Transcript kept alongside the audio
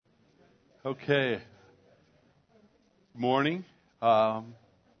Okay. Good morning. My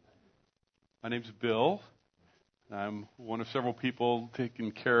name's Bill. I'm one of several people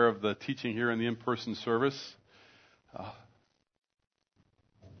taking care of the teaching here in the in-person service.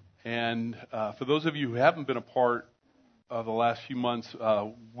 And for those of you who haven't been a part of the last few months,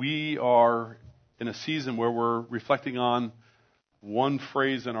 we are in a season where we're reflecting on one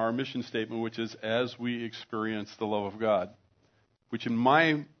phrase in our mission statement, which is, as we experience the love of God, which in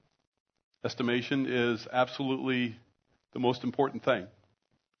my estimation is absolutely the most important thing. I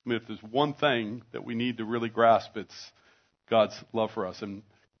mean, if there's one thing that we need to really grasp, it's God's love for us. And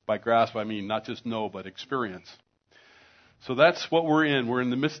by grasp, I mean not just know, but experience. So that's what we're in. We're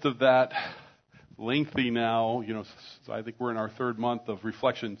in the midst of that lengthy now, I think we're in our third month of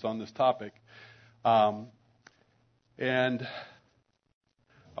reflections on this topic. And I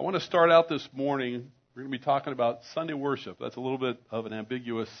want to start out this morning. We're going to be talking about Sunday worship. That's a little bit of an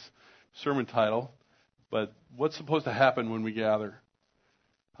ambiguous sermon title, but what's supposed to happen when we gather?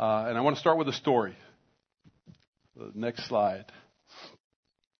 And I want to start with a story. The next slide.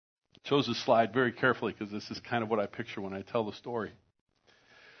 I chose this slide very carefully because this is kind of what I picture when I tell the story.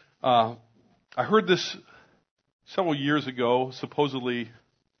 I heard this several years ago. Supposedly,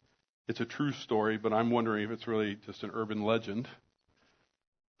 it's a true story, but I'm wondering if it's really just an urban legend.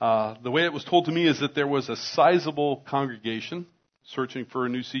 The way it was told to me is that there was a sizable congregation searching for a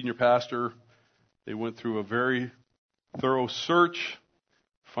new senior pastor. They went through a very thorough search,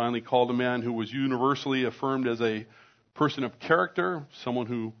 finally called a man who was universally affirmed as a person of character, someone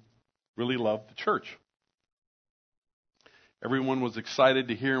who really loved the church. Everyone was excited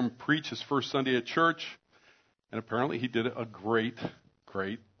to hear him preach his first Sunday at church, and apparently he did a great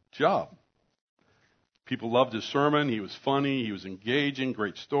job. People loved his sermon. He was funny. He was engaging,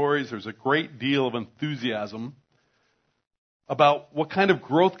 great stories. There was a great deal of enthusiasm about what kind of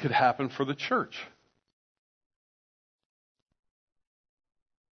growth could happen for the church.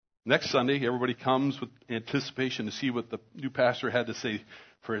 Next Sunday, everybody comes with anticipation to see what the new pastor had to say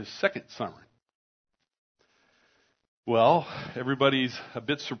for his second sermon. Well, everybody's a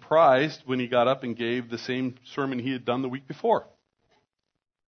bit surprised when he got up and gave the same sermon he had done the week before.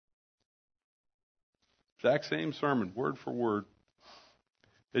 Exact same sermon, word for word.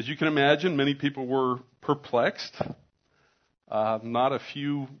 As you can imagine, many people were perplexed. Not a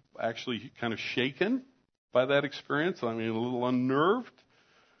few actually kind of shaken by that experience. I mean, a little unnerved.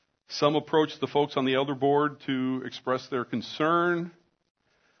 Some approached the folks on the elder board to express their concern.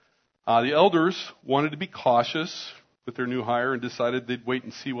 The elders wanted to be cautious with their new hire and decided they'd wait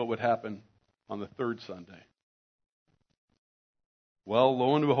and see what would happen on the third Sunday. Well,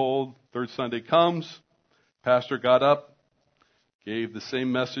 lo and behold, third Sunday comes. Pastor got up, gave the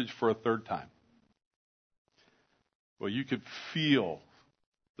same message for a third time. Well, you could feel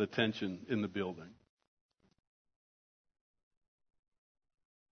the tension in the building.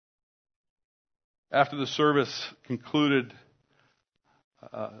 After the service concluded,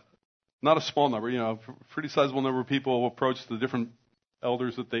 not a small number, a pretty sizable number of people approached the different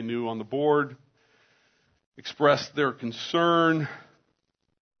elders that they knew on the board, expressed their concern,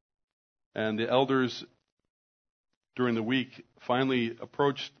 and the elders during the week finally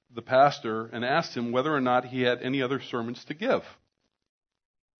approached the pastor and asked him whether or not he had any other sermons to give.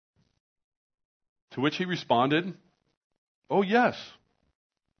 To which he responded, "Oh yes,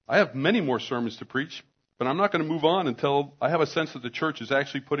 I have many more sermons to preach, but I'm not going to move on until I have a sense that the church is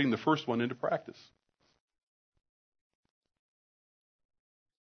actually putting the first one into practice."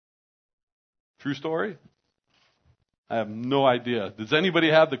 True story? I have no idea. Does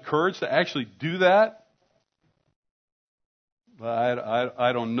anybody have the courage to actually do that?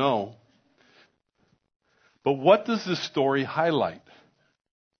 I don't know. But what does this story highlight?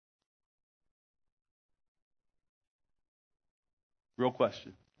 Real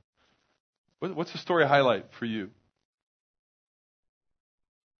question. What's the story highlight for you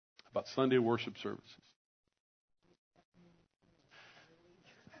about Sunday worship services?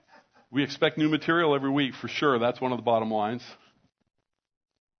 We expect new material every week for sure. That's one of the bottom lines.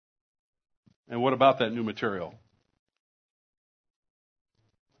 And what about that new material?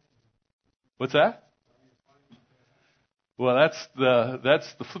 What's that? Well, that's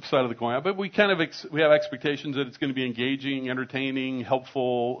the flip side of the coin. But we kind of we have expectations that it's going to be engaging, entertaining,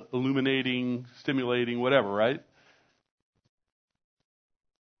 helpful, illuminating, stimulating, whatever, right?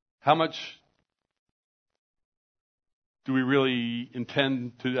 How much do we really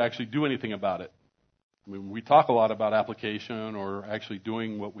intend to actually do anything about it? I mean, we talk a lot about application or actually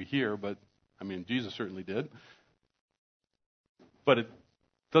doing what we hear, but I mean, Jesus certainly did. But it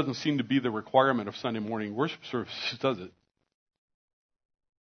doesn't seem to be the requirement of Sunday morning worship services, does it?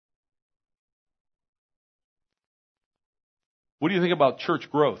 What do you think about church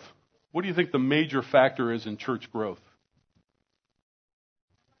growth? What do you think the major factor is in church growth?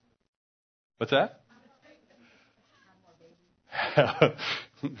 What's that?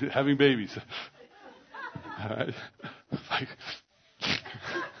 Having babies. All right. Like,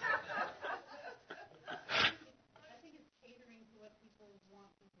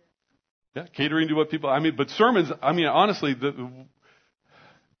 yeah, catering to what people. But sermons. Honestly,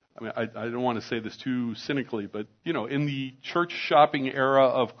 I don't want to say this too cynically, but in the church shopping era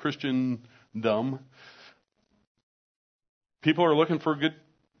of Christendom, people are looking for a good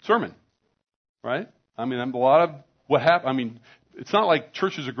sermon, right? A lot of what happened. It's not like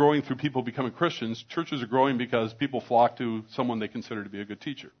churches are growing through people becoming Christians. Churches are growing because people flock to someone they consider to be a good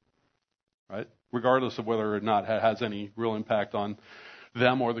teacher, right? Regardless of whether or not it has any real impact on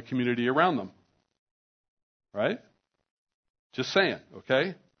them or the community around them, right? Just saying,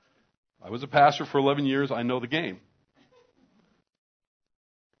 okay? I was a pastor for 11 years. I know the game.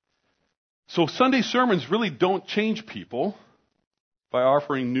 So Sunday sermons really don't change people by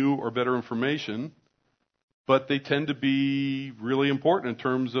offering new or better information, but they tend to be really important in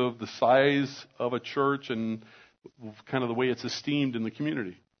terms of the size of a church and kind of the way it's esteemed in the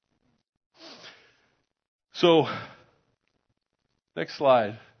community. So, next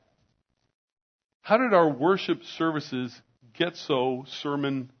slide. How did our worship services get so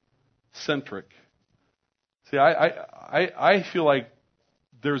sermon-centric? See, I feel like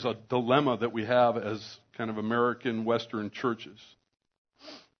there's a dilemma that we have as kind of American Western churches.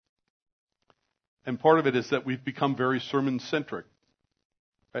 And part of it is that we've become very sermon-centric.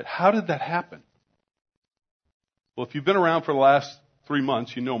 Right? How did that happen? Well, if you've been around for the last 3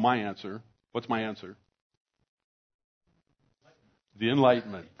 months, you know my answer. What's my answer? The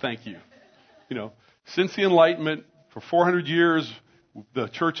Enlightenment. Thank you. Since the Enlightenment, for 400 years, the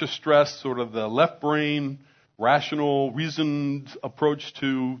church has stressed sort of the left brain, rational, reasoned approach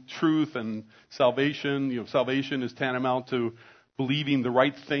to truth and salvation. Salvation is tantamount to believing the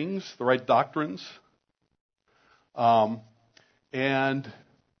right things, the right doctrines. And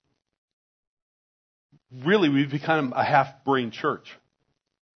really, we've become a half-brained church.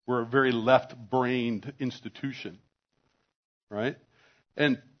 We're a very left-brained institution, right?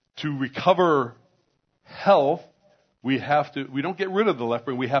 And to recover health, we don't get rid of the left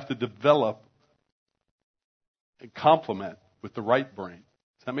brain, we have to develop and complement with the right brain.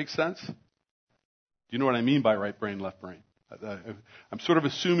 Does that make sense? Do you know what I mean by right brain, left brain? I'm sort of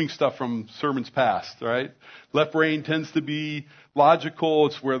assuming stuff from sermons past, right? Left brain tends to be logical.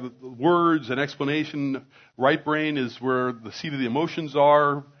 It's where the words and explanation. Right brain is where the seat of the emotions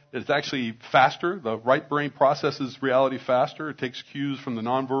are. It's actually faster. The right brain processes reality faster. It takes cues from the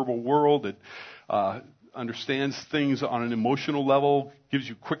nonverbal world. It understands things on an emotional level, gives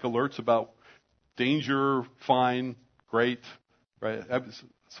you quick alerts about danger, fine, great, right?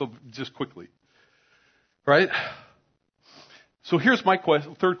 So just quickly, right? So here's my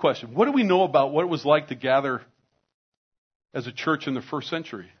third question. What do we know about what it was like to gather as a church in the first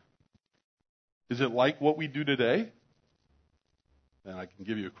century? Is it like what we do today? And I can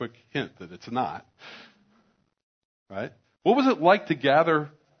give you a quick hint that it's not. Right? What was it like to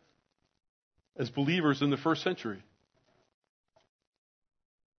gather as believers in the first century?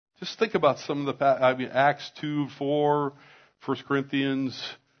 Just think about some of the Acts 2-4, 1 Corinthians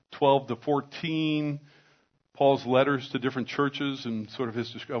 12-14, Paul's letters to different churches and sort of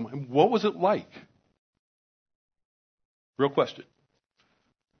his description. What was it like? Real question.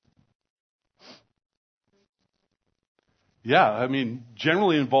 Yeah,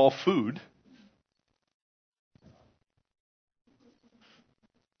 generally involve food.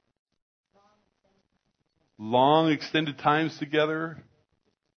 Long extended times together.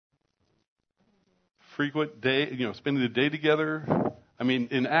 Frequent day, spending the day together.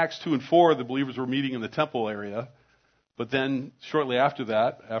 In Acts 2 and 4, the believers were meeting in the temple area. But then shortly after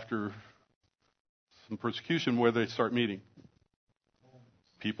that, after some persecution, where they start meeting?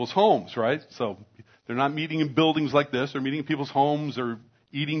 People's homes, right? So they're not meeting in buildings like this. They're meeting in people's homes. They're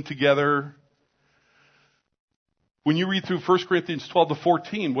eating together. When you read through 1 Corinthians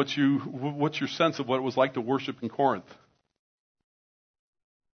 12-14, what's your sense of what it was like to worship in Corinth?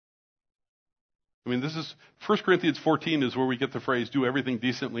 This is 1 Corinthians 14 is where we get the phrase, do everything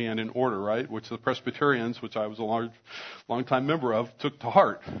decently and in order, right? Which the Presbyterians, which I was a long time member of, took to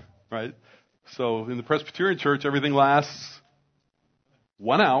heart, right? So in the Presbyterian church, everything lasts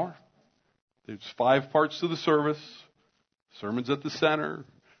 1 hour. There's 5 parts to the service. Sermon's at the center.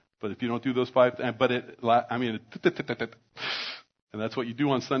 But if you don't do those 5, and that's what you do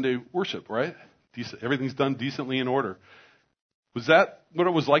on Sunday worship, right? Everything's done decently in order. Was that what it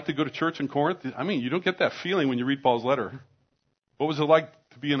was like to go to church in Corinth? You don't get that feeling when you read Paul's letter. What was it like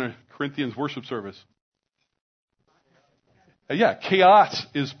to be in a Corinthians worship service? Yeah, chaos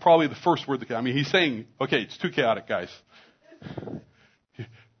is probably the first word. I mean, he's saying, okay, it's too chaotic, guys.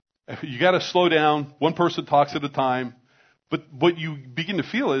 You got to slow down. One person talks at a time. But what you begin to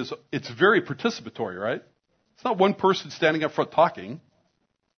feel is it's very participatory, right? It's not one person standing up front talking.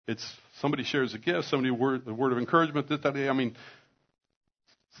 It's somebody shares a gift, somebody a word of encouragement. I mean,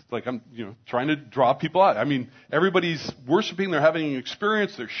 it's like I'm trying to draw people out. I mean, everybody's worshiping. They're having an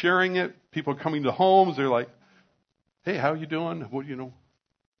experience. They're sharing it. People are coming to homes. They're like, "Hey, how you doing?" It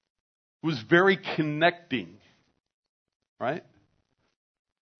was very connecting, right?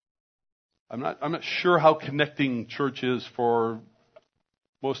 I'm not sure how connecting church is for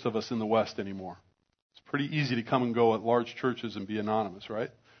most of us in the West anymore. It's pretty easy to come and go at large churches and be anonymous,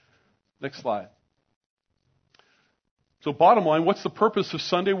 right? Next slide. So bottom line, what's the purpose of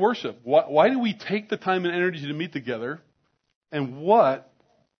Sunday worship? Why do we take the time and energy to meet together? And what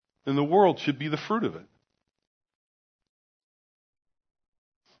in the world should be the fruit of it?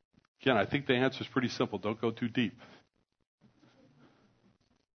 Again, I think the answer is pretty simple. Don't go too deep.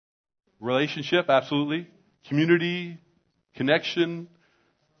 Relationship, absolutely. Community, connection.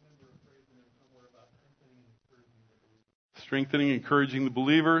 Strengthening, encouraging the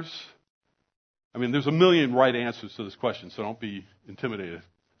believers. I mean, there's a million right answers to this question, so don't be intimidated.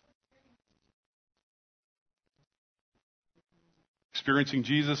 Experiencing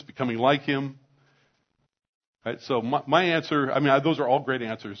Jesus, becoming like Him. Right? So my answer, I mean, those are all great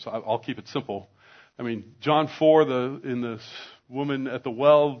answers. So I'll keep it simple. I mean, John 4, in the woman at the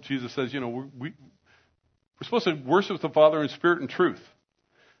well, Jesus says, we're supposed to worship the Father in spirit and truth.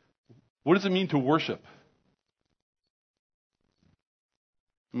 What does it mean to worship?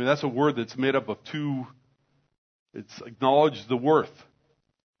 I mean, that's a word that's made up of two. It's acknowledge the worth.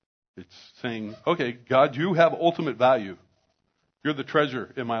 It's saying, okay, God, you have ultimate value. You're the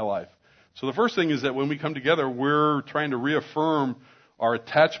treasure in my life. So the first thing is that when we come together, we're trying to reaffirm our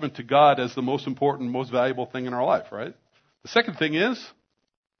attachment to God as the most important, most valuable thing in our life, right? The second thing is,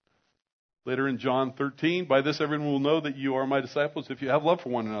 later in John 13, by this everyone will know that you are my disciples if you have love for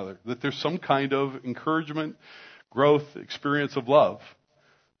one another. That there's some kind of encouragement, growth, experience of love.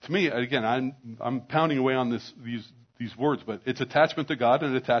 To me, again, I'm pounding away on these words, but it's attachment to God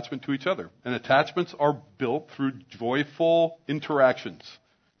and attachment to each other. And attachments are built through joyful interactions.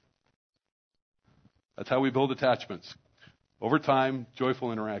 That's how we build attachments. Over time,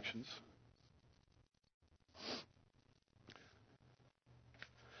 joyful interactions.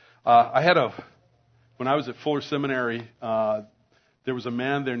 When I was at Fuller Seminary, there was a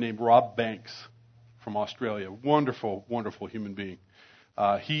man there named Rob Banks from Australia. Wonderful, wonderful human being.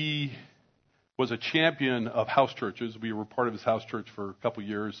 He was a champion of house churches. We were part of his house church for a couple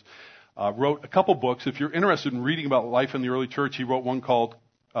years. Wrote a couple books. If you're interested in reading about life in the early church, he wrote one called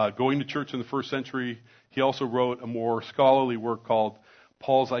Going to Church in the First Century. He also wrote a more scholarly work called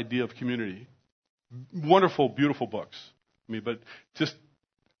Paul's Idea of Community. Wonderful, beautiful books. I mean, but just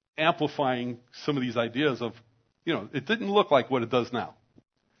amplifying some of these ideas of, it didn't look like what it does now.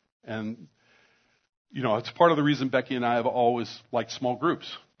 And, it's part of the reason Becky and I have always liked small groups.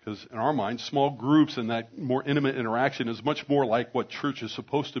 Because in our minds, small groups and that more intimate interaction is much more like what church is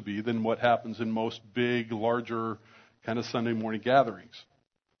supposed to be than what happens in most big, larger kind of Sunday morning gatherings.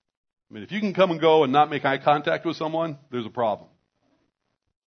 I mean, if you can come and go and not make eye contact with someone, there's a problem,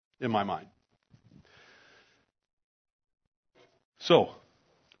 in my mind. So,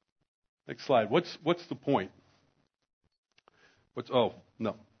 next slide. What's the point?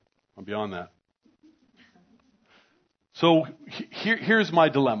 No, I'm beyond that. So here's my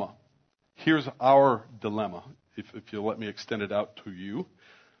dilemma. Here's our dilemma, if you'll let me extend it out to you.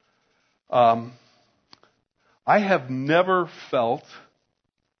 I have never felt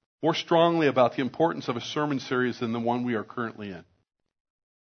more strongly about the importance of a sermon series than the one we are currently in.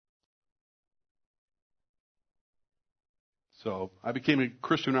 So I became a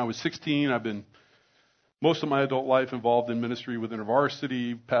Christian when I was 16. I've been most of my adult life involved in ministry within a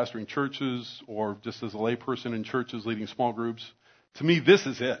varsity, pastoring churches, or just as a layperson in churches, leading small groups. To me, this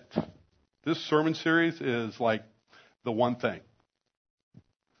is it. This sermon series is like the one thing.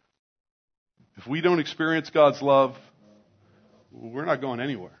 If we don't experience God's love, we're not going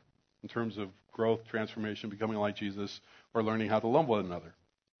anywhere in terms of growth, transformation, becoming like Jesus, or learning how to love one another.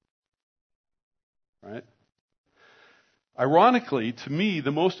 Right? Ironically, to me,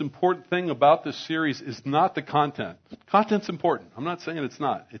 the most important thing about this series is not the content. Content's important. I'm not saying it's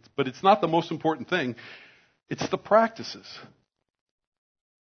not. But it's not the most important thing. It's the practices.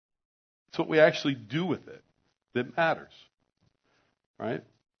 It's what we actually do with it that matters. Right?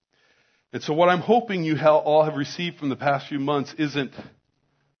 And so what I'm hoping you all have received from the past few months isn't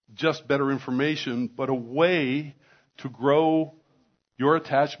just better information, but a way to grow your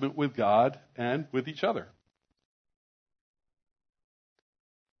attachment with God and with each other.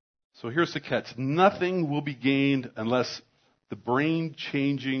 So here's the catch. Nothing will be gained unless the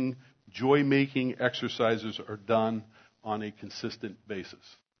brain-changing, joy-making exercises are done on a consistent basis.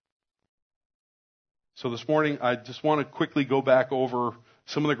 So this morning, I just want to quickly go back over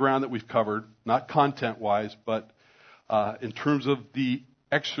some of the ground that we've covered, not content-wise, but in terms of the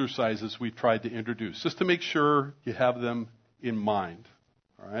exercises we've tried to introduce, just to make sure you have them in mind.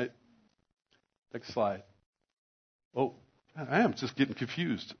 All right? Next slide. Oh, I am just getting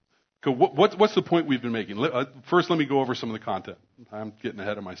confused. What's the point we've been making? First, let me go over some of the content. I'm getting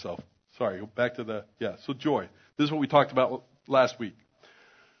ahead of myself. Sorry, go back to so joy. This is what we talked about last week.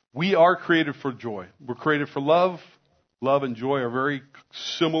 We are created for joy. We're created for love. Love and joy are very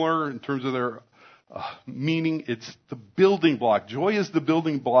similar in terms of their meaning. It's the building block. Joy is the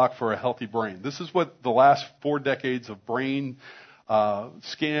building block for a healthy brain. This is what the last 4 decades of brain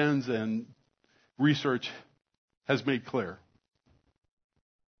scans and research has made clear.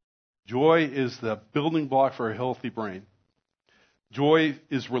 Joy is the building block for a healthy brain. Joy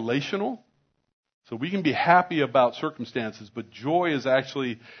is relational. So we can be happy about circumstances, but joy is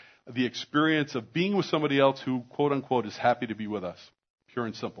actually the experience of being with somebody else who, quote unquote, is happy to be with us. Pure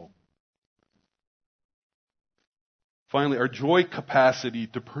and simple. Finally, our joy capacity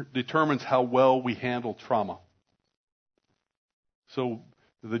determines how well we handle trauma. So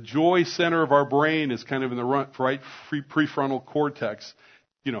the joy center of our brain is kind of in the right prefrontal cortex,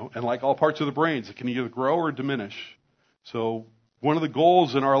 and like all parts of the brains, it can either grow or diminish. So one of the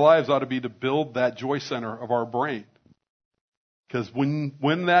goals in our lives ought to be to build that joy center of our brain. Because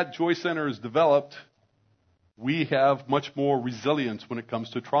when that joy center is developed, we have much more resilience when it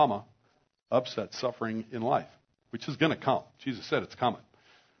comes to trauma, upset, suffering in life, which is going to come. Jesus said it's coming.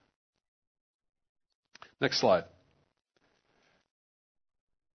 Next slide.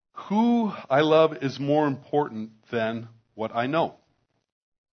 Who I love is more important than what I know.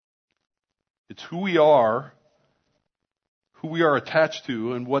 It's who we are attached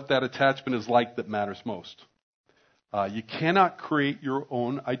to, and what that attachment is like that matters most. You cannot create your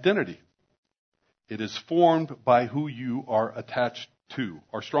own identity. It is formed by who you are attached to.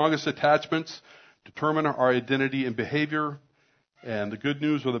 Our strongest attachments determine our identity and behavior, and the good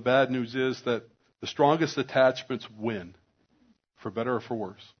news or the bad news is that the strongest attachments win, for better or for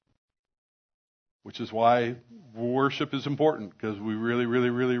worse. Which is why worship is important, because we really, really,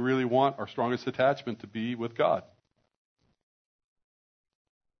 really, really want our strongest attachment to be with God.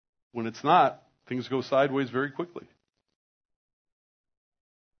 When it's not, things go sideways very quickly.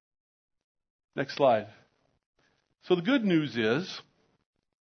 Next slide. So the good news is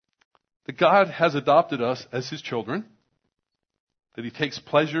that God has adopted us as His children, that He takes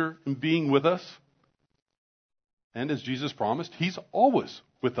pleasure in being with us, and as Jesus promised, He's always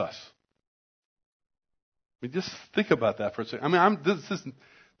with us. I mean, just think about that for a second. I mean,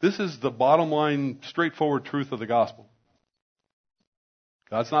 this is the bottom line, straightforward truth of the gospel.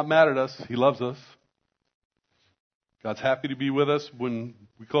 God's not mad at us. He loves us. God's happy to be with us. When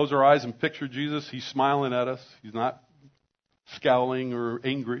we close our eyes and picture Jesus, He's smiling at us. He's not scowling or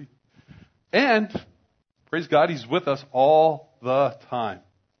angry. And, praise God, He's with us all the time.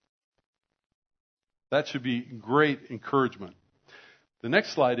 That should be great encouragement. The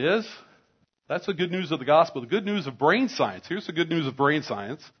next slide is, that's the good news of the gospel. The good news of brain science. Here's the good news of brain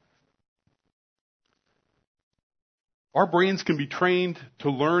science. Our brains can be trained to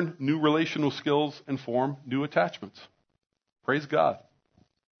learn new relational skills and form new attachments. Praise God.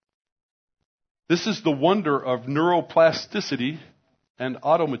 This is the wonder of neuroplasticity and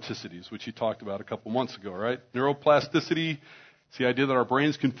automaticities, which he talked about a couple months ago, right? Neuroplasticity, it's the idea that our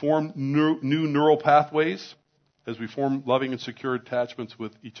brains can form new neural pathways as we form loving and secure attachments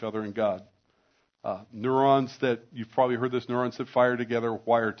with each other and God. Neurons that, you've probably heard this, neurons that fire together,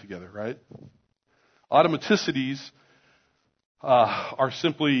 wire together, right? Automaticities are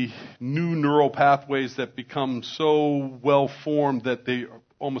simply new neural pathways that become so well formed that they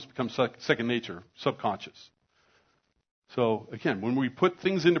almost become second nature, subconscious. So again, when we put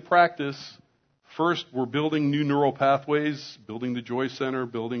things into practice, first we're building new neural pathways, building the joy center,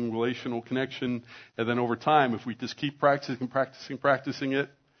 building relational connection, and then over time, if we just keep practicing it,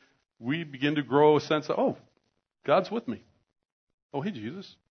 we begin to grow a sense of, oh, God's with me. Oh, hey,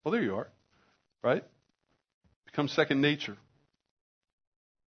 Jesus. Oh, there you are. Right? Becomes second nature.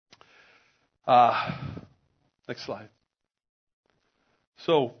 Next slide.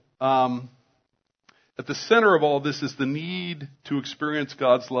 So, At the center of all this is the need to experience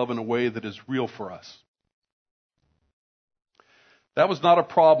God's love in a way that is real for us. That was not a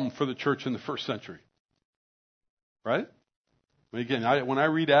problem for the church in the first century. Right? Again, when I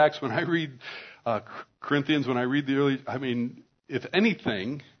read Acts, when I read Corinthians, when I read the early, if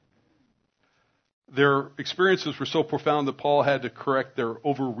anything, their experiences were so profound that Paul had to correct their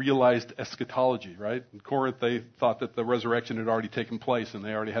over-realized eschatology, right? In Corinth, they thought that the resurrection had already taken place and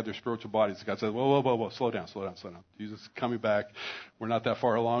they already had their spiritual bodies. God said, whoa, slow down. Jesus is coming back. We're not that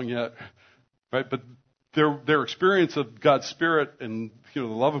far along yet, right? But their experience of God's Spirit and, the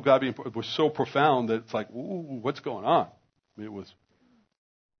love of God was so profound that it's like, ooh, what's going on? It was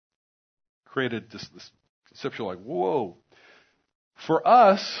created this conceptual like, whoa. For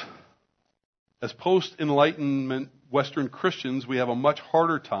us, as post-Enlightenment Western Christians, we have a much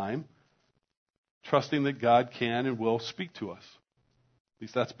harder time trusting that God can and will speak to us. At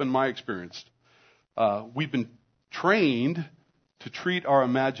least that's been my experience. We've been trained to treat our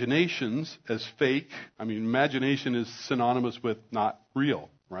imaginations as fake. Imagination is synonymous with not real,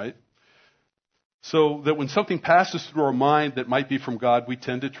 right? So that when something passes through our mind that might be from God, we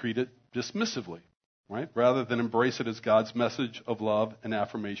tend to treat it dismissively, right? Rather than embrace it as God's message of love and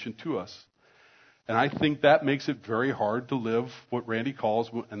affirmation to us. And I think that makes it very hard to live what Randy calls,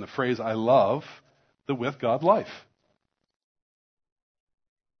 and the phrase I love, the with God life.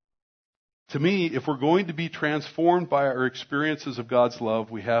 To me, if we're going to be transformed by our experiences of God's love,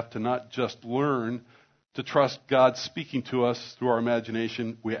 we have to not just learn to trust God speaking to us through our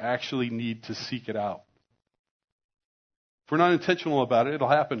imagination, we actually need to seek it out. If we're not intentional about it, it'll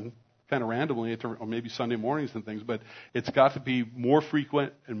happen kind of randomly, or maybe Sunday mornings and things, but it's got to be more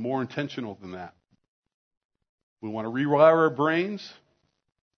frequent and more intentional than that. We want to rewire our brains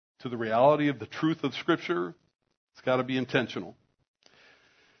to the reality of the truth of Scripture. It's got to be intentional.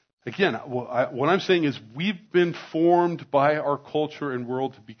 Again, what I'm saying is we've been formed by our culture and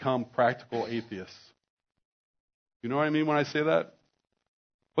world to become practical atheists. You know what I mean when I say that?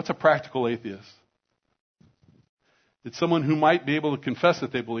 What's a practical atheist? It's someone who might be able to confess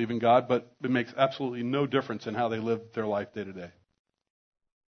that they believe in God, but it makes absolutely no difference in how they live their life day to day.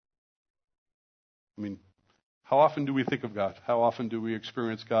 How often do we think of God? How often do we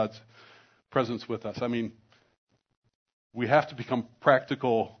experience God's presence with us? We have to become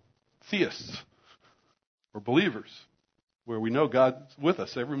practical theists or believers where we know God's with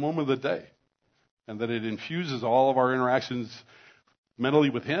us every moment of the day and that it infuses all of our interactions mentally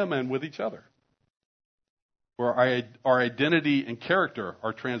with Him and with each other. Where our identity and character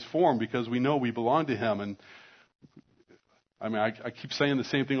are transformed because we know we belong to Him. And I keep saying the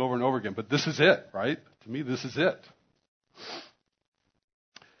same thing over and over again, but this is it, right? To me, this is it.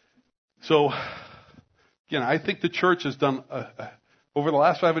 So, again, I think the church has done, over the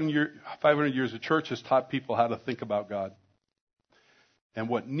last 500 years, the church has taught people how to think about God. And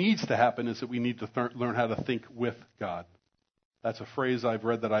what needs to happen is that we need to learn how to think with God. That's a phrase I've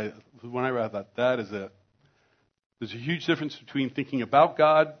read when I read that is it. There's a huge difference between thinking about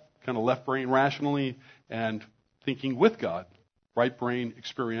God, kind of left brain rationally, and thinking with God, right brain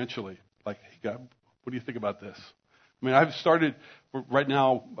experientially. Like, hey, God, what do you think about this? I've started, right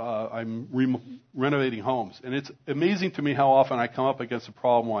now, I'm renovating homes. And it's amazing to me how often I come up against a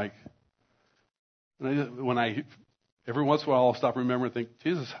problem like, every once in a while I'll stop and remember and think,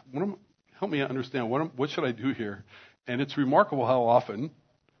 Jesus, help me understand, what should I do here? And it's remarkable how often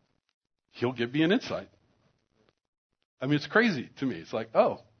He'll give me an insight. It's crazy to me. It's like,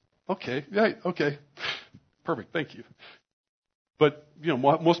 oh, okay, yeah, okay, perfect, thank you. But,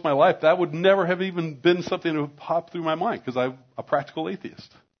 most of my life, that would never have even been something that would pop through my mind because I'm a practical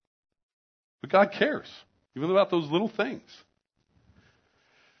atheist. But God cares, even about those little things.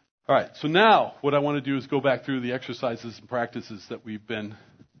 All right, so now what I want to do is go back through the exercises and practices that we've been,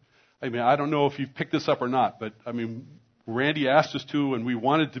 I don't know if you've picked this up or not, but, Randy asked us to, and we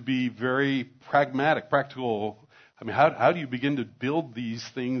wanted to be very pragmatic, practical. How do you begin to build these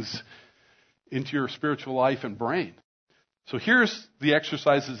things into your spiritual life and brain? So here's the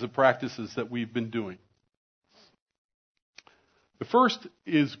exercises and practices that we've been doing. The first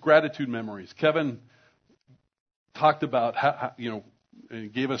is gratitude memories. Kevin talked about how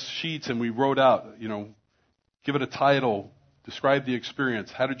gave us sheets and we wrote out, give it a title, describe the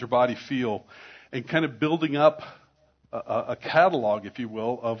experience, how did your body feel, and kind of building up a catalog, if you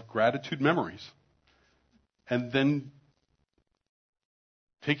will, of gratitude memories. And then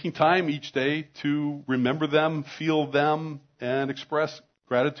taking time each day to remember them, feel them, and express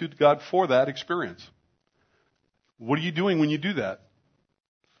gratitude to God for that experience. What are you doing when you do that?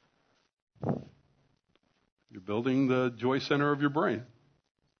 You're building the joy center of your brain.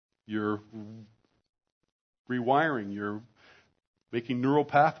 You're rewiring. You're making neural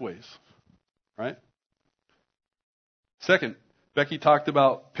pathways, right? Second, Becky talked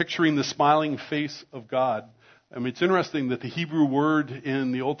about picturing the smiling face of God. I mean, it's interesting that the Hebrew word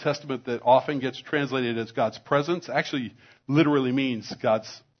in the Old Testament that often gets translated as God's presence actually literally means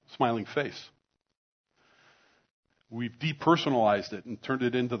God's smiling face. We've depersonalized it and turned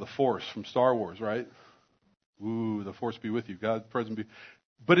it into the Force from Star Wars, right? Ooh, the Force be with you. God's presence be.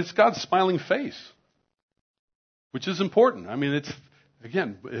 But it's God's smiling face, which is important. I mean, it's,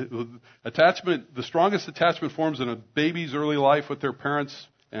 again, attachment, the strongest attachment forms in a baby's early life with their parents,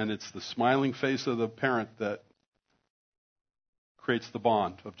 and it's the smiling face of the parent that creates the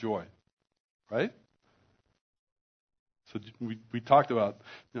bond of joy, right? So we talked about,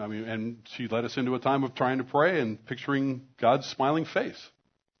 and she led us into a time of trying to pray and picturing God's smiling face.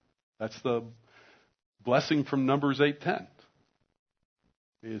 That's the blessing from Numbers 8:10.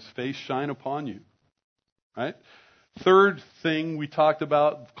 May His face shine upon you, right? Third thing we talked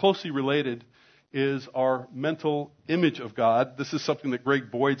about, closely related, is our mental image of God. This is something that Greg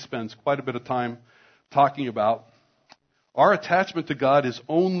Boyd spends quite a bit of time talking about. Our attachment to God is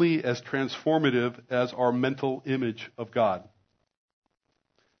only as transformative as our mental image of God.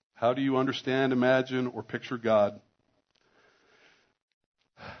 How do you understand, imagine, or picture God?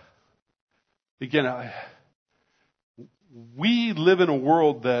 Again, we live in a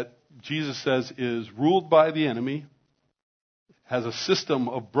world that Jesus says is ruled by the enemy, has a system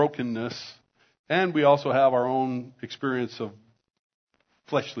of brokenness, and we also have our own experience of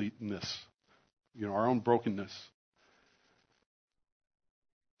fleshliness, our own brokenness.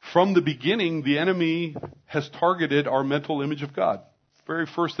 From the beginning, the enemy has targeted our mental image of God. The very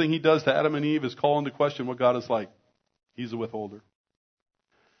first thing he does to Adam and Eve is call into question what God is like. He's a withholder.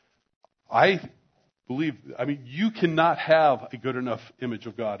 I believe, you cannot have a good enough image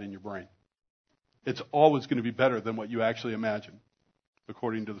of God in your brain. It's always going to be better than what you actually imagine,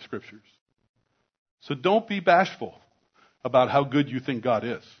 according to the Scriptures. So don't be bashful about how good you think God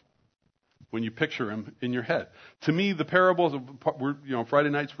is when you picture Him in your head. To me, the parables, Friday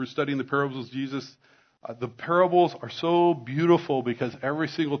nights we're studying the parables of Jesus. The parables are so beautiful because every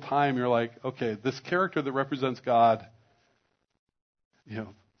single time you're like, okay, this character that represents God,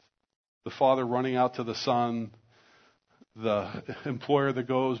 the father running out to the son, the employer that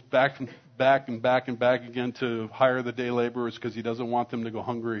goes back again to hire the day laborers because he doesn't want them to go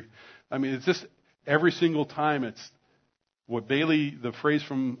hungry. I mean, it's just every single time it's what Bailey, the phrase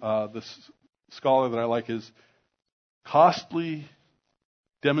from the scholar that I like is costly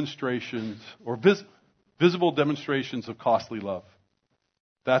demonstrations or visible demonstrations of costly love.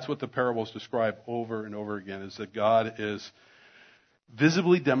 That's what the parables describe over and over again, is that God is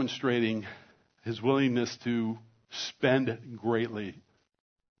visibly demonstrating His willingness to spend greatly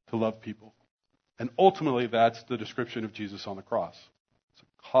to love people. And ultimately, that's the description of Jesus on the cross. It's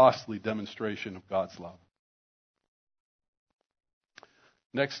a costly demonstration of God's love.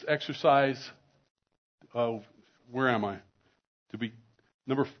 Next exercise, where am I?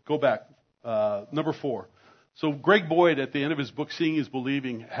 Go back. Number 4. So Greg Boyd, at the end of his book, Seeing is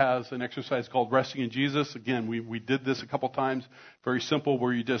Believing, has an exercise called Resting in Jesus. Again, we did this a couple times. Very simple,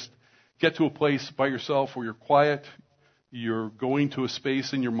 where you just get to a place by yourself where you're quiet. You're going to a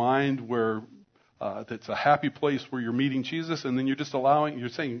space in your mind where that's a happy place where you're meeting Jesus, and then you're just you're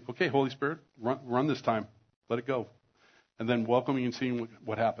saying, okay, Holy Spirit, run this time. Let it go. And then welcoming and seeing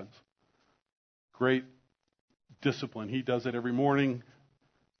what happens. Great discipline. He does it every morning.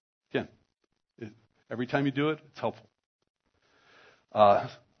 Again, every time you do it, it's helpful.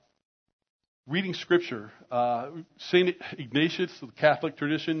 Reading Scripture. St. Ignatius, the Catholic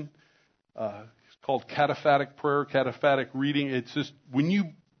tradition, it's called cataphatic prayer, cataphatic reading. It's just when you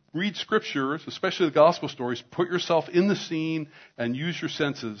read Scripture, especially the gospel stories, put yourself in the scene and use your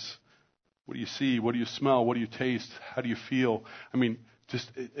senses. What do you see? What do you smell? What do you taste? How do you feel? I mean, just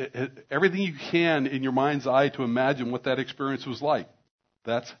everything you can in your mind's eye to imagine what that experience was like.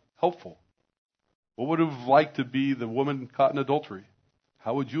 That's helpful. What would it have liked to be the woman caught in adultery?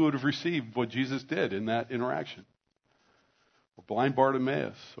 How would you have received what Jesus did in that interaction? Or blind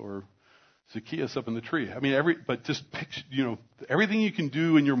Bartimaeus, or Zacchaeus up in the tree. I mean, but just picture, everything you can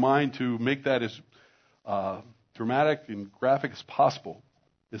do in your mind to make that as dramatic and graphic as possible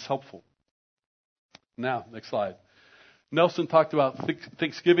is helpful. Now, next slide. Nelson talked about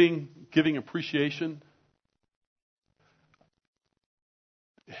Thanksgiving, giving appreciation.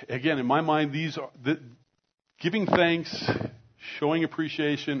 Again, in my mind, giving thanks, showing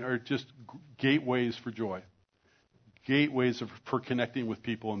appreciation are just gateways for joy. Gateways for connecting with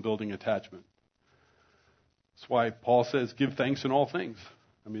people and building attachment. That's why Paul says, give thanks in all things.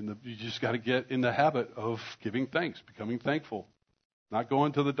 I mean, you just got to get in the habit of giving thanks, becoming thankful. Not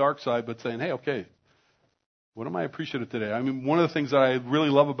going to the dark side, but saying, hey, okay, what am I appreciative today? I mean, one of the things that I really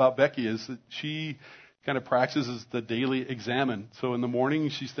love about Becky is that she kind of practices the daily examine. So in the morning,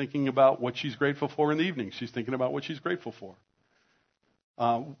 she's thinking about what she's grateful for. In the evening, she's thinking about what she's grateful for.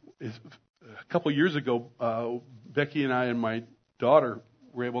 A couple years ago, Becky and I and my daughter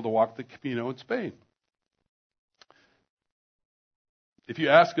were able to walk the Camino in Spain. If you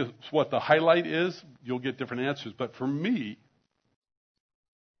ask us what the highlight is, you'll get different answers. But for me,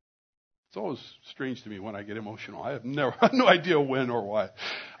 it's always strange to me when I get emotional. I have no idea when or why.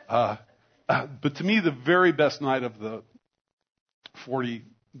 But to me, the very best night of the 40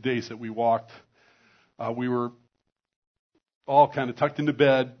 days that we walked, we were all kind of tucked into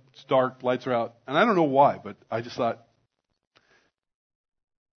bed. It's dark, lights are out. And I don't know why, but I just thought,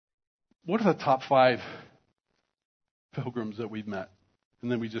 what are the top 5 pilgrims that we've met?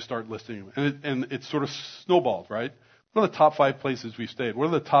 And then we just start listing them. And it sort of snowballed, right? What are the top 5 places we stayed? What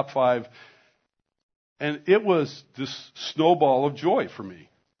are the top 5? And it was this snowball of joy for me.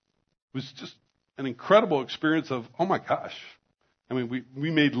 It was just an incredible experience of, oh my gosh. I mean,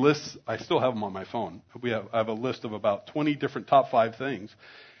 we made lists. I still have them on my phone. I have a list of about 20 different top 5 things.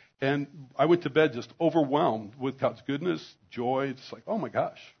 And I went to bed just overwhelmed with God's goodness, joy. It's like, oh my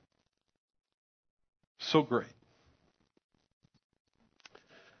gosh. So great.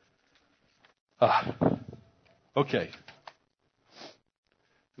 Okay.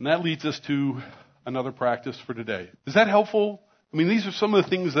 And that leads us to another practice for today. Is that helpful? I mean, these are some of the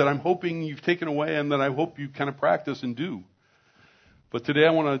things that I'm hoping you've taken away and that I hope you kind of practice and do. But today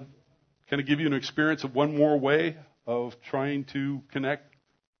I want to kind of give you an experience of one more way of trying to connect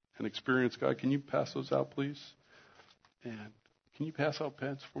and experience God. Can you pass those out, please? And can you pass out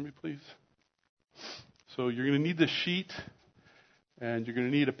pens for me, please? So you're going to need the sheet and you're going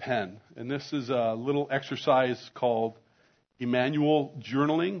to need a pen. And this is a little exercise called Emmanuel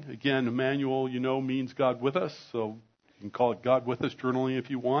journaling. Again, Emmanuel, means God with us. So you can call it God with us journaling if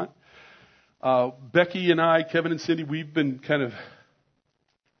you want. Becky and I, Kevin and Cindy, we've been kind of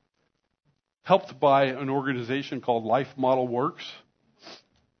helped by an organization called Life Model Works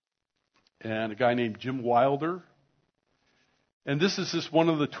and a guy named Jim Wilder. And this is just one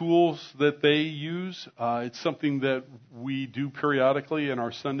of the tools that they use. It's something that we do periodically in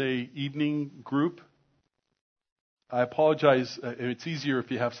our Sunday evening group. I apologize. It's easier if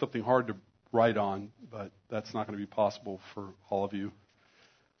you have something hard to write on, but that's not going to be possible for all of you.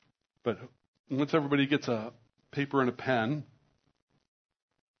 But once everybody gets a paper and a pen,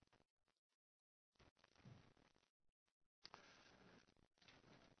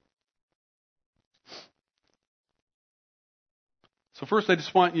 so first I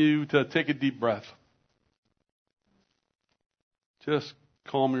just want you to take a deep breath. Just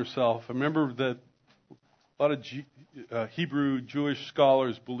calm yourself. Remember that a lot of Hebrew Jewish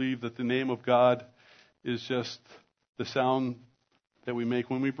scholars believe that the name of God is just the sound that we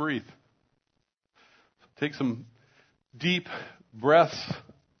make when we breathe. So take some deep breaths.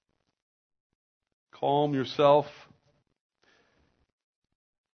 Calm yourself.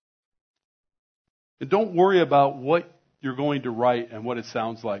 And don't worry about what you're going to write and what it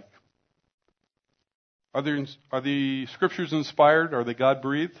sounds like. Are the scriptures inspired? Are they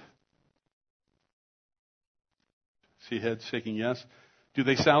God-breathed? See heads shaking yes. Do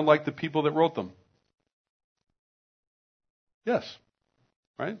they sound like the people that wrote them? Yes.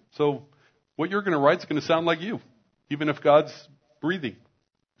 Right? So what you're going to write is going to sound like you, even if God's breathing,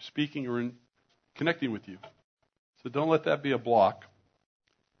 speaking, or connecting with you. So don't let that be a block.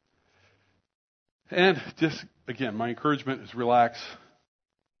 And just, again, my encouragement is relax.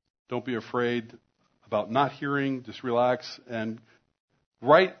 Don't be afraid about not hearing. Just relax and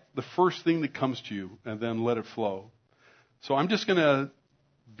write the first thing that comes to you and then let it flow. So I'm just going to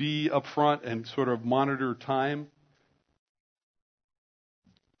be up front and sort of monitor time.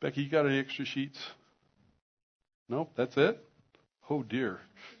 Becky, you got any extra sheets? Nope, that's it? Oh, dear.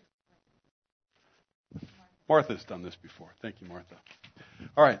 Martha's done this before. Thank you, Martha.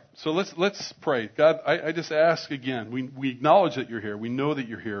 All right, so let's pray. God, I just ask again, we acknowledge that you're here. We know that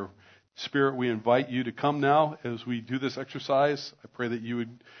you're here. Spirit, we invite you to come now as we do this exercise. I pray that you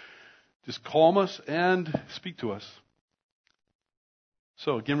would just calm us and speak to us.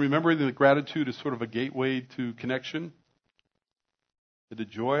 So again, remembering that gratitude is sort of a gateway to connection, to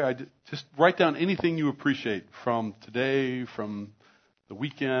joy. Just write down anything you appreciate from today, from the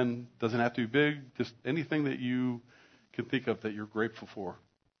weekend. Doesn't have to be big. Just anything that you can think of that you're grateful for.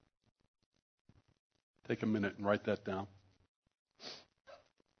 Take a minute and write that down.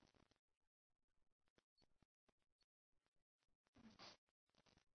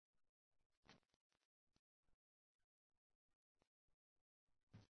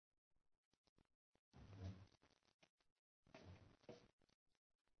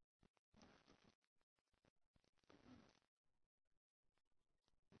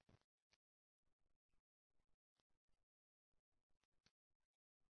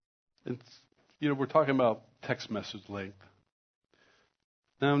 We're talking about text message length.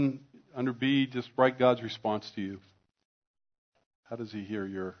 Then under B, just write God's response to you. How does he hear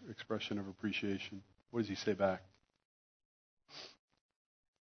your expression of appreciation? What does he say back?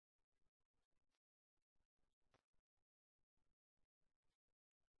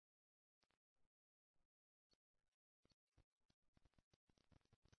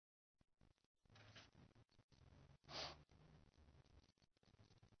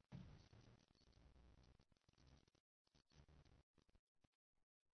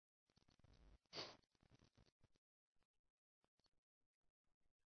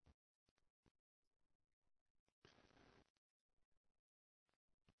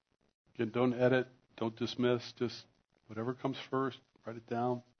 Again, don't edit, don't dismiss, just whatever comes first, write it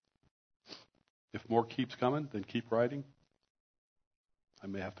down. If more keeps coming, then keep writing. I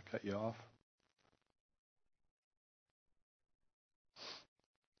may have to cut you off.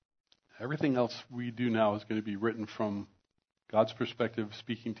 Everything else we do now is going to be written from God's perspective,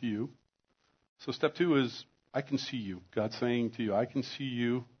 speaking to you. So step 2 is, I can see you. God's saying to you, I can see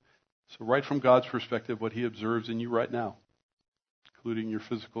you. So write from God's perspective what he observes in you right now, including your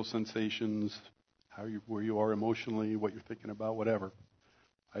physical sensations, where you are emotionally, what you're thinking about, whatever.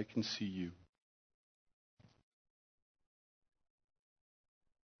 I can see you.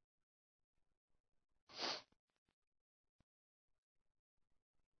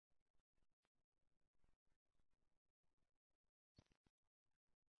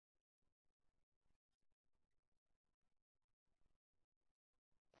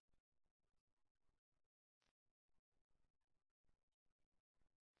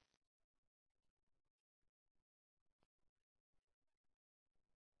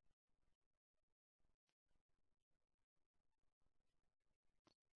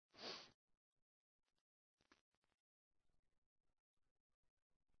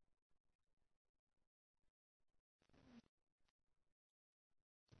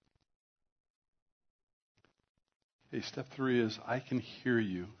 Okay, step 3 is, I can hear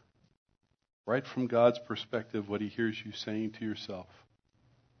you. Write from God's perspective what he hears you saying to yourself.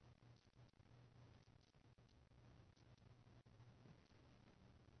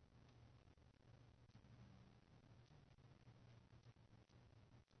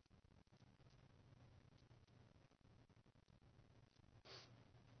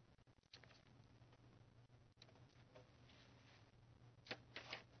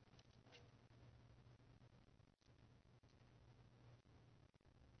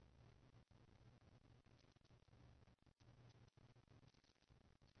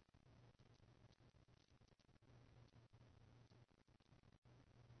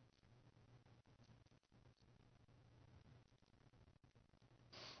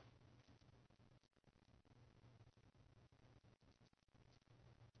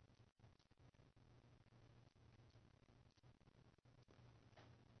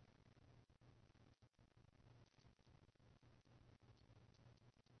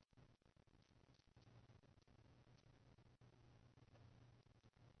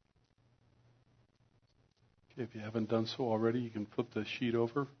 Okay, if you haven't done so already, you can flip the sheet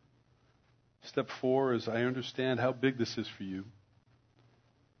over. Step 4 is, I understand how big this is for you.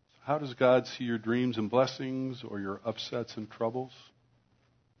 So how does God see your dreams and blessings or your upsets and troubles?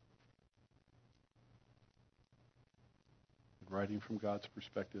 Writing from God's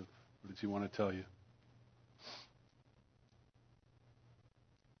perspective, what does he want to tell you?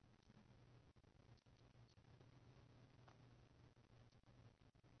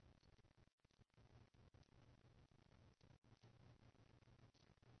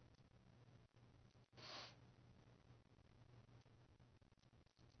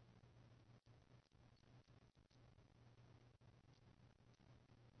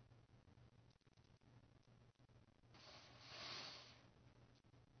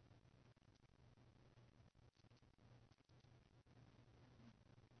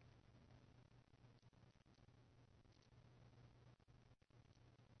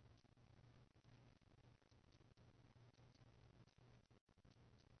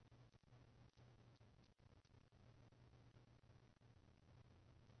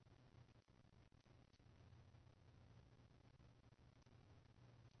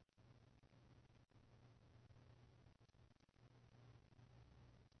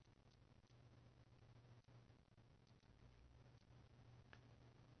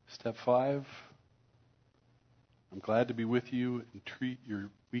 Step 5, I'm glad to be with you and treat your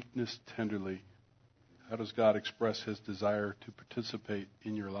weakness tenderly. How does God express his desire to participate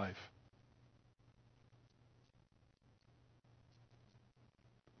in your life?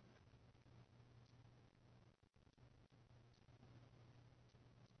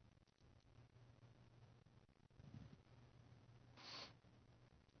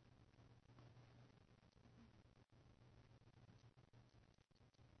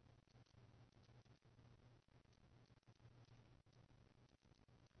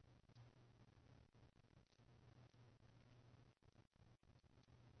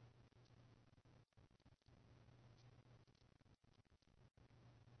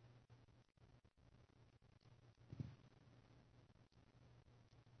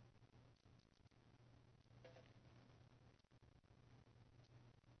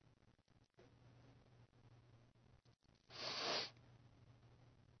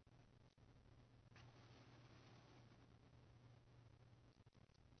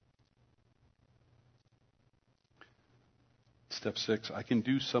 step 6, I can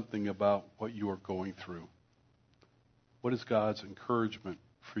do something about what you are going through. What is God's encouragement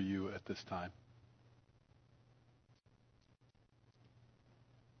for you at this time?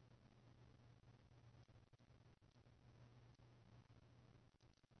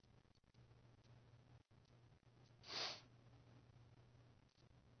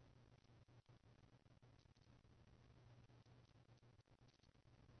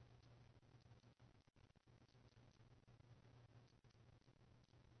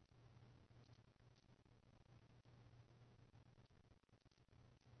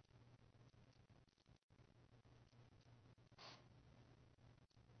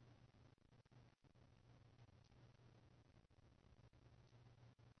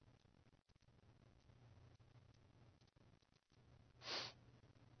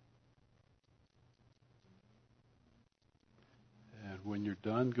 And when you're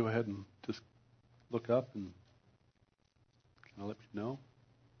done, go ahead and just look up and kind of let me know.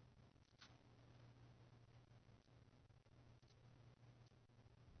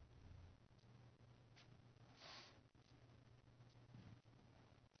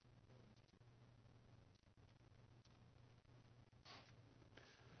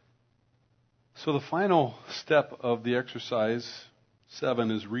 So the final step of the exercise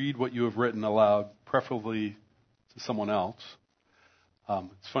 7 is read what you have written aloud, preferably to someone else.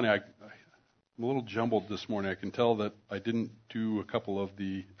 It's funny, I'm a little jumbled this morning. I can tell that I didn't do a couple of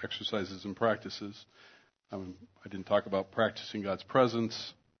the exercises and practices. I didn't talk about practicing God's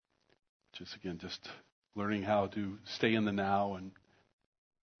presence, which is, again, just learning how to stay in the now and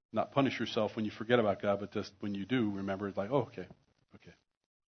not punish yourself when you forget about God, but just when you do, remember, it's like, oh, okay.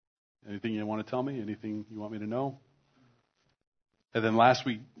 Anything you want to tell me? Anything you want me to know? And then last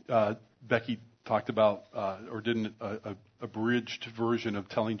week, Becky talked about, or did an abridged version of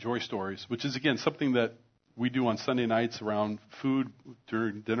telling joy stories, which is, again, something that we do on Sunday nights around food.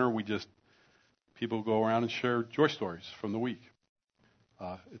 During dinner, people go around and share joy stories from the week.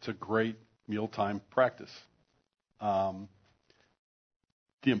 It's a great mealtime practice. The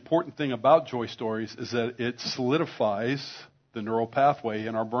important thing about joy stories is that it solidifies the neural pathway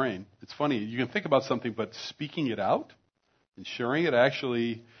in our brain. It's funny, you can think about something, but speaking it out and sharing it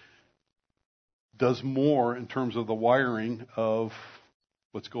actually does more in terms of the wiring of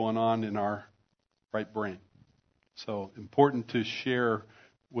what's going on in our right brain. So important to share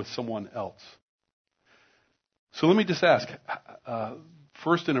with someone else. So let me just ask,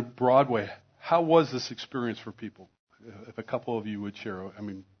 first in a broad way, how was this experience for people? If a couple of you would share,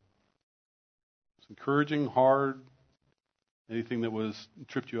 it's encouraging, hard, anything that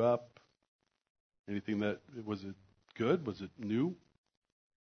tripped you up? Anything was it good? Was it new?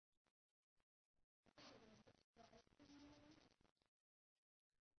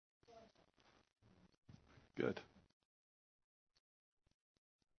 Good.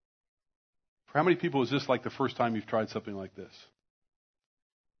 For how many people is this like the first time you've tried something like this?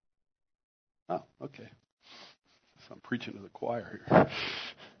 Oh, okay. So I'm preaching to the choir here.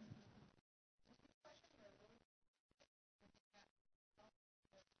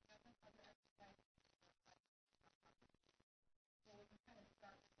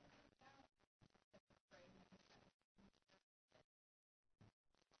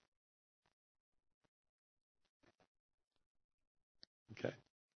 Okay.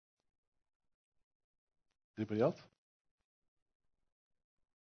 Anybody else?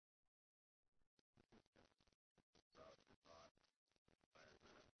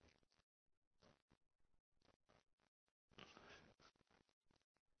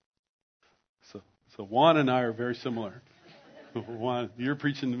 So Juan and I are very similar. Juan, you're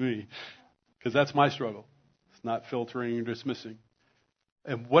preaching to me because that's my struggle. It's not filtering or dismissing.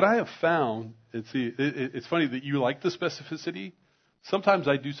 And what I have found, it's funny that you like the specificity. Sometimes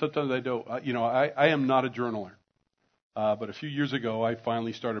I do, sometimes I don't. I am not a journaler. But a few years ago, I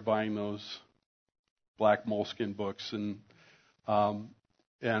finally started buying those black moleskin books. And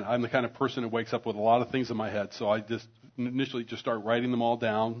I'm the kind of person that wakes up with a lot of things in my head. So I just initially just start writing them all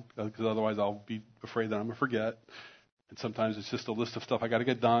down because otherwise I'll be afraid that I'm going to forget. And sometimes it's just a list of stuff I got to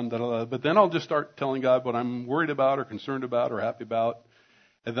get done. But then I'll just start telling God what I'm worried about or concerned about or happy about.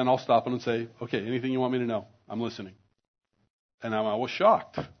 And then I'll stop him and say, okay, anything you want me to know, I'm listening. And I'm always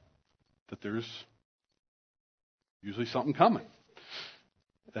shocked that there's usually something coming.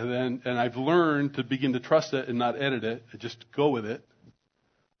 And I've learned to begin to trust it and not edit it and just go with it.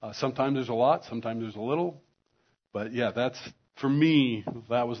 Sometimes there's a lot, sometimes there's a little. But yeah, for me,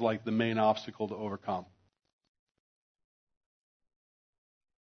 that was like the main obstacle to overcome.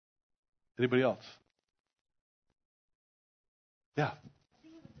 Anybody else? Yeah.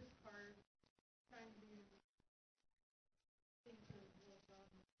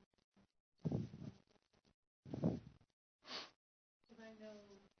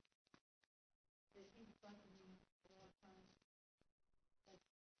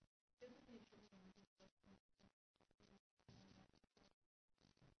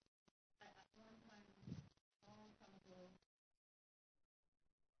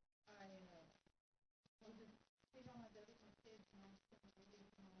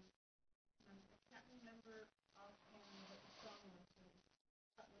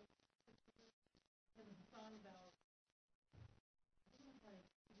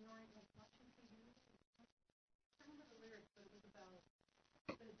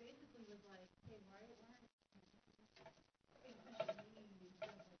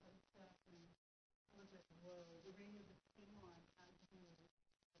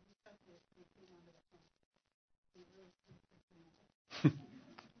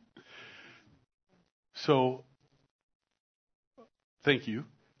 So, thank you.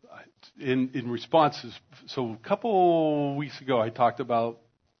 In responses, so a couple weeks ago I talked about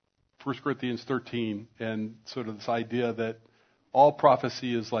 1 Corinthians 13 and sort of this idea that all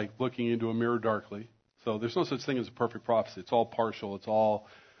prophecy is like looking into a mirror darkly. So there's no such thing as a perfect prophecy. It's all partial. It's all,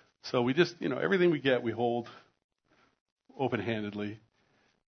 so we just, everything we get we hold open-handedly.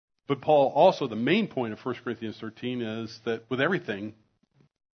 But Paul also, the main point of 1 Corinthians 13 is that with everything,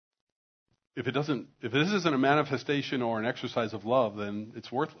 if this isn't a manifestation or an exercise of love, then it's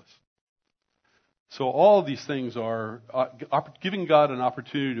worthless. So all of these things are giving God an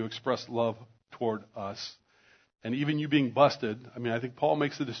opportunity to express love toward us. And even you being busted, I think Paul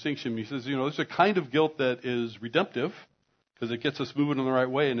makes the distinction. He says, there's a kind of guilt that is redemptive because it gets us moving in the right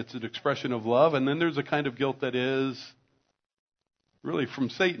way and it's an expression of love. And then there's a kind of guilt that is really from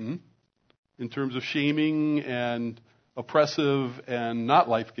Satan in terms of shaming and oppressive and not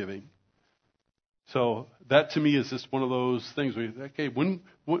life-giving. So that to me is just one of those things where, okay, when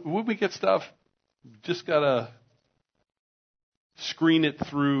we get stuff, just got to screen it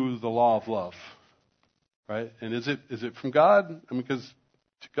through the law of love, right? And is it from God? Because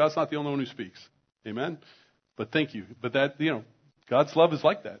God's not the only one who speaks. Amen? But thank you. But that, God's love is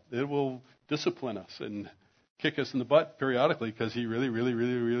like that. It will discipline us and kick us in the butt periodically because He really, really,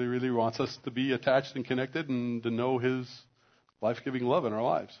 really, really, really wants us to be attached and connected and to know His life-giving love in our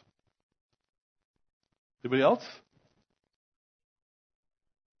lives. Anybody else?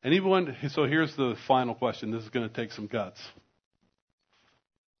 Anyone? So here's the final question. This is going to take some guts.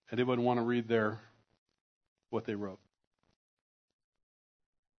 Anyone want to read what they wrote?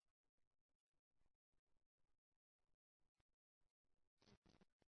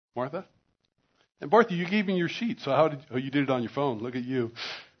 Martha? And Martha, you gave me your sheet. So you did it on your phone. Look at you.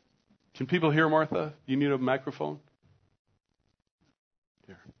 Can people hear Martha? You need a microphone?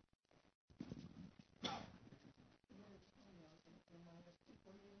 Here.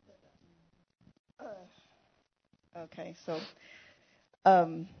 Okay, so,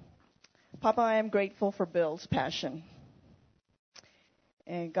 Papa, I am grateful for Bill's passion.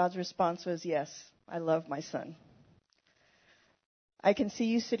 And God's response was, yes, I love my son. I can see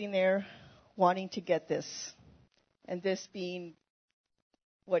you sitting there wanting to get this, and this being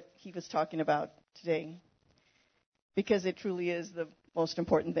what he was talking about today, because it truly is the most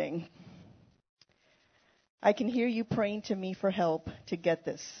important thing. I can hear you praying to me for help to get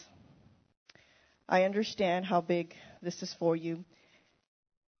this. I understand how big this is for you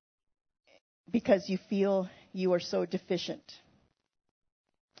because you feel you are so deficient.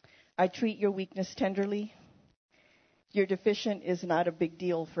 I treat your weakness tenderly. Your deficient is not a big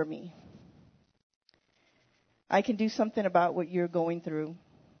deal for me. I can do something about what you're going through.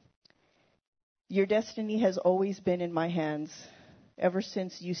 Your destiny has always been in my hands ever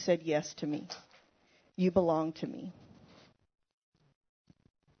since you said yes to me. You belong to me.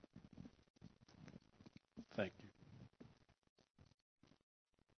 Thank you.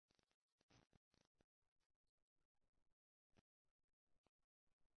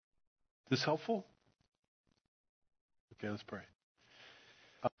 This helpful? Okay, let's pray.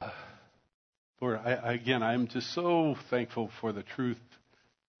 Lord, I'm just so thankful for the truth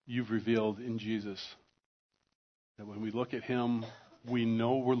you've revealed in Jesus. That when we look at Him, we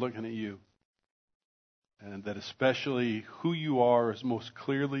know we're looking at you. And that especially who you are is most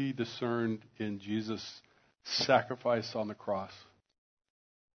clearly discerned in Jesus' sacrifice on the cross.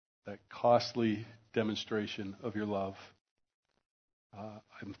 That costly demonstration of your love.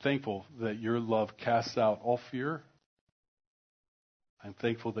 I'm thankful that your love casts out all fear. I'm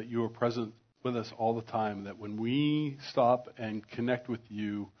thankful that you are present with us all the time, that when we stop and connect with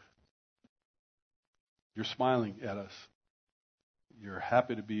you, you're smiling at us. You're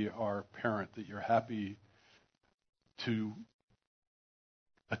happy to be our parent, that you're happy to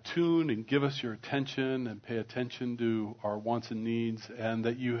attune and give us your attention and pay attention to our wants and needs, and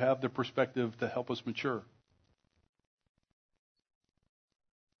that you have the perspective to help us mature.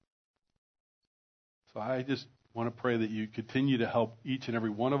 So I just want to pray that you continue to help each and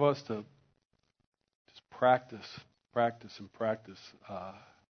every one of us to just practice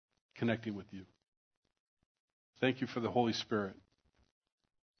connecting with you. Thank you for the Holy Spirit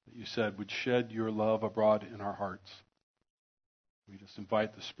that you said would shed your love abroad in our hearts. We just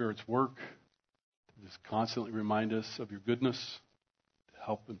invite the Spirit's work to just constantly remind us of your goodness, to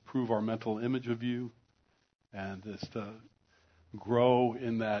help improve our mental image of you, and just to grow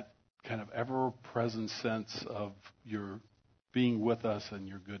in that kind of ever-present sense of your being with us and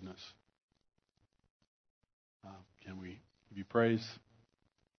your goodness. Can we give you praise?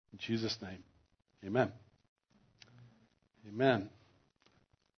 In Jesus' name, amen. Amen.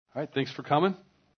 All right, thanks for coming.